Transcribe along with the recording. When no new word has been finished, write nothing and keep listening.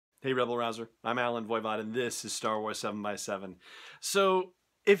Hey Rebel Rouser, I'm Alan Voivod and this is Star Wars 7x7. So,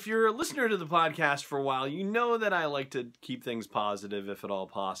 if you're a listener to the podcast for a while, you know that I like to keep things positive if at all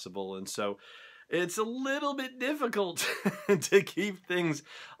possible, and so it's a little bit difficult to keep things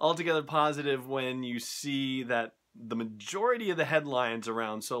altogether positive when you see that the majority of the headlines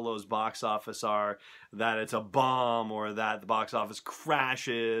around Solo's box office are that it's a bomb or that the box office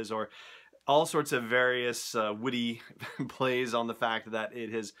crashes or all sorts of various witty plays on the fact that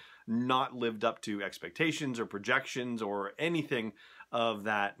it has not lived up to expectations or projections or anything of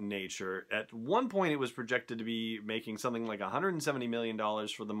that nature. At one point, it was projected to be making something like $170 million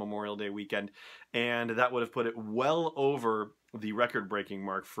for the Memorial Day weekend, and that would have put it well over the record-breaking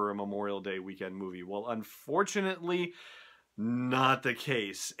mark for a Memorial Day weekend movie. Well, unfortunately, not the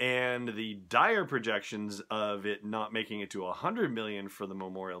case, and the dire projections of it not making it to $100 million for the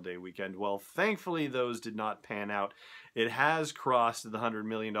Memorial Day weekend, well, thankfully those did not pan out. It has crossed the $100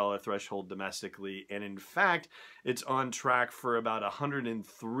 million threshold domestically, and in fact, it's on track for about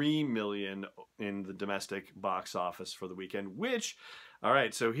 $103 million in the domestic box office for the weekend, which, all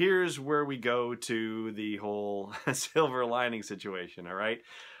right, so here's where we go to the whole silver lining situation, all right?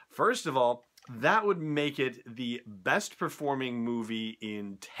 First of all, that would make it the best performing movie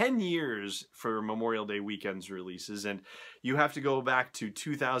in 10 years for Memorial Day weekend's releases. And you have to go back to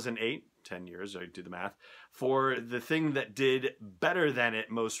 2008, 10 years, I do the math, for the thing that did better than it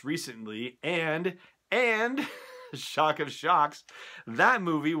most recently. And shock of shocks, that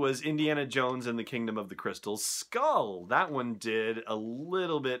movie was Indiana Jones and the Kingdom of the Crystal Skull. That one did a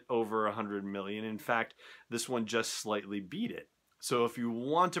little bit over $100 million. In fact, this one just slightly beat it. So if you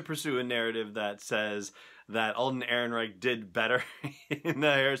want to pursue a narrative that says that Alden Ehrenreich did better in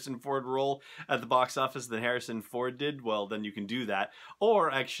the Harrison Ford role at the box office than Harrison Ford did, well, then you can do that.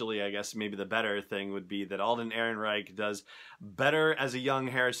 Or actually, I guess maybe the better thing would be that Alden Ehrenreich does better as a young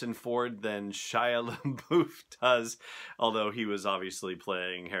Harrison Ford than Shia LaBeouf does, although he was obviously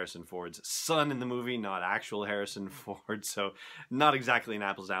playing Harrison Ford's son in the movie, not actual Harrison Ford, so not exactly an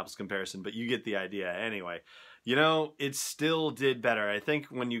apples-to-apples comparison, but you get the idea anyway. You know, it still did better. I think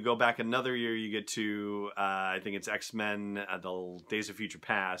when you go back another year, you get to, I think it's X-Men, the Days of Future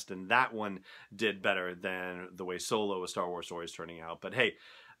Past, and that one did better than the way Solo, A Star Wars Story, is turning out. But hey,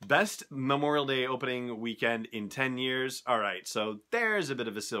 best Memorial Day opening weekend in 10 years. All right, so there's a bit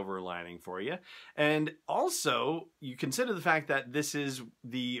of a silver lining for you. And also, you consider the fact that this is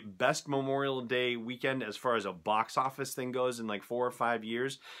the best Memorial Day weekend as far as a box office thing goes in like 4 or 5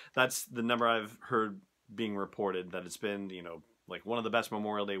 years. That's the number I've heard being reported, that it's been, you know, like one of the best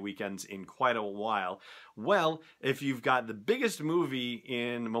Memorial Day weekends in quite a while. Well, if you've got the biggest movie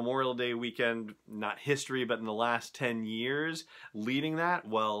in Memorial Day weekend, not history, but in the last 10 years leading that,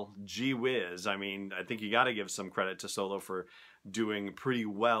 well, gee whiz. I mean, I think you got to give some credit to Solo for doing pretty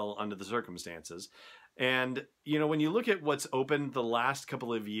well under the circumstances. And, you know, when you look at what's opened the last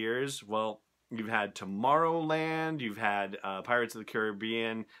couple of years, well, you've had Tomorrowland, you've had Pirates of the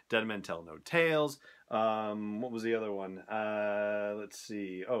Caribbean, Dead Men Tell No Tales. What was the other one? Let's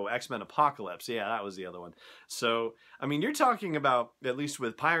see. Oh, X-Men Apocalypse. Yeah, that was the other one. So, I mean, you're talking about, at least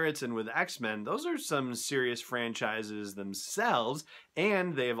with Pirates and with X-Men, those are some serious franchises themselves,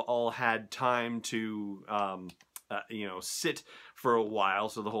 and they've all had time to, you know, sit for a while,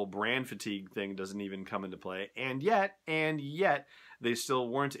 so the whole brand fatigue thing doesn't even come into play. And yet, they still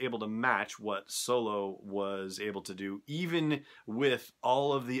weren't able to match what Solo was able to do, even with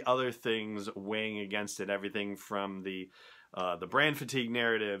all of the other things weighing against it. Everything from the brand fatigue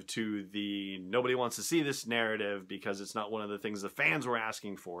narrative to the nobody wants to see this narrative because it's not one of the things the fans were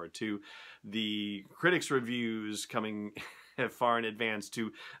asking for, to the critics' reviews coming far in advance,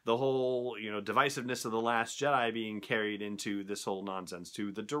 to the whole, you know, divisiveness of The Last Jedi being carried into this whole nonsense,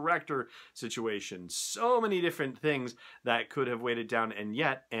 to the director situation. So many different things that could have weighted down, and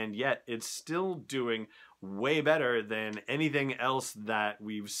yet it's still doing way better than anything else that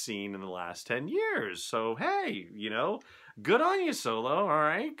we've seen in the last 10 years. So, hey, you know, good on you, Solo, all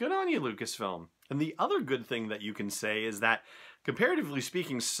right? Good on you, Lucasfilm. And the other good thing that you can say is that, comparatively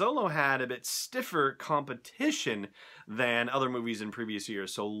speaking, Solo had a bit stiffer competition than other movies in previous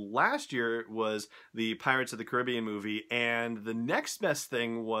years. So last year was the Pirates of the Caribbean movie, and the next best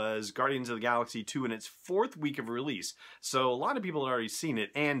thing was Guardians of the Galaxy 2 in its 4th week of release. So a lot of people had already seen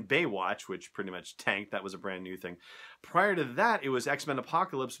it, and Baywatch, which pretty much tanked. That was a brand new thing. Prior to that, it was X-Men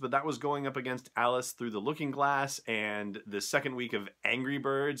Apocalypse, but that was going up against Alice Through the Looking Glass, and the 2nd week of Angry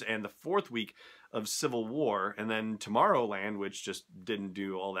Birds, and the 4th week of Civil War. And then Tomorrowland, which just didn't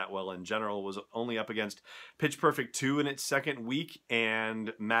do all that well in general, was only up against Pitch Perfect 2 in its 2nd week,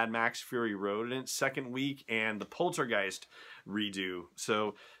 and Mad Max Fury Road in its 2nd week, and the Poltergeist redo.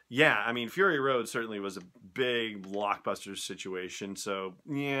 So Yeah, I mean, Fury Road certainly was a big blockbuster situation. So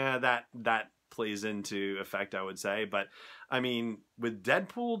yeah, that plays into effect, I would say. But I mean, with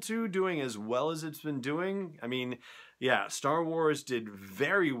Deadpool 2 doing as well as it's been doing, I mean, yeah, Star Wars did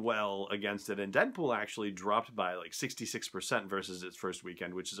very well against it, and Deadpool actually dropped by like 66% versus its first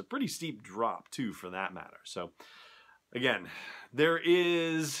weekend, which is a pretty steep drop too, for that matter. So again, there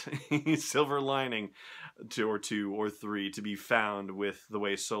is a silver lining two or three to be found with the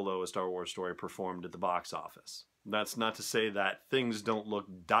way Solo: A Star Wars Story performed at the box office. That's not to say that things don't look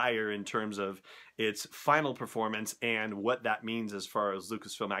dire in terms of its final performance and what that means as far as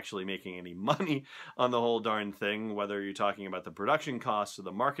Lucasfilm actually making any money on the whole darn thing, whether you're talking about the production costs or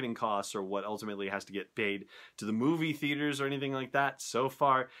the marketing costs or what ultimately has to get paid to the movie theaters or anything like that. So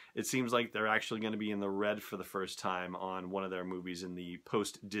far, it seems like they're actually going to be in the red for the first time on one of their movies in the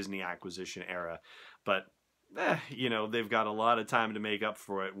post-Disney acquisition era. But you know, they've got a lot of time to make up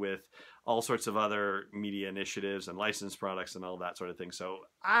for it with all sorts of other media initiatives and licensed products and all that sort of thing. So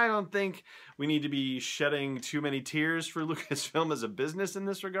I don't think we need to be shedding too many tears for Lucasfilm as a business in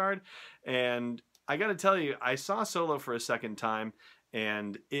this regard. And I got to tell you, I saw Solo for a second time,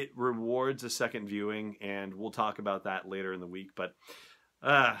 and it rewards a second viewing, and we'll talk about that later in the week. But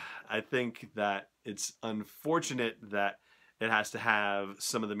I think that it's unfortunate that it has to have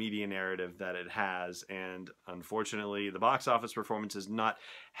some of the media narrative that it has, and unfortunately the box office performance is not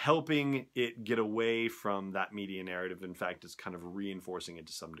helping it get away from that media narrative. In fact, it's kind of reinforcing it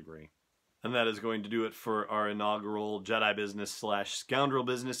to some degree. And that is going to do it for our inaugural Jedi Business / Scoundrel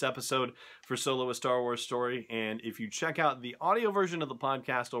Business episode for Solo: A Star Wars Story. And if you check out the audio version of the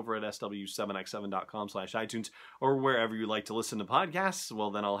podcast over at sw7x7.com/iTunes or wherever you like to listen to podcasts, well,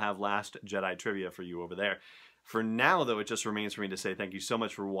 then I'll have Last Jedi trivia for you over there. For now, though, it just remains for me to say thank you so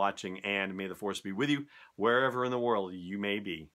much for watching, and may the Force be with you wherever in the world you may be.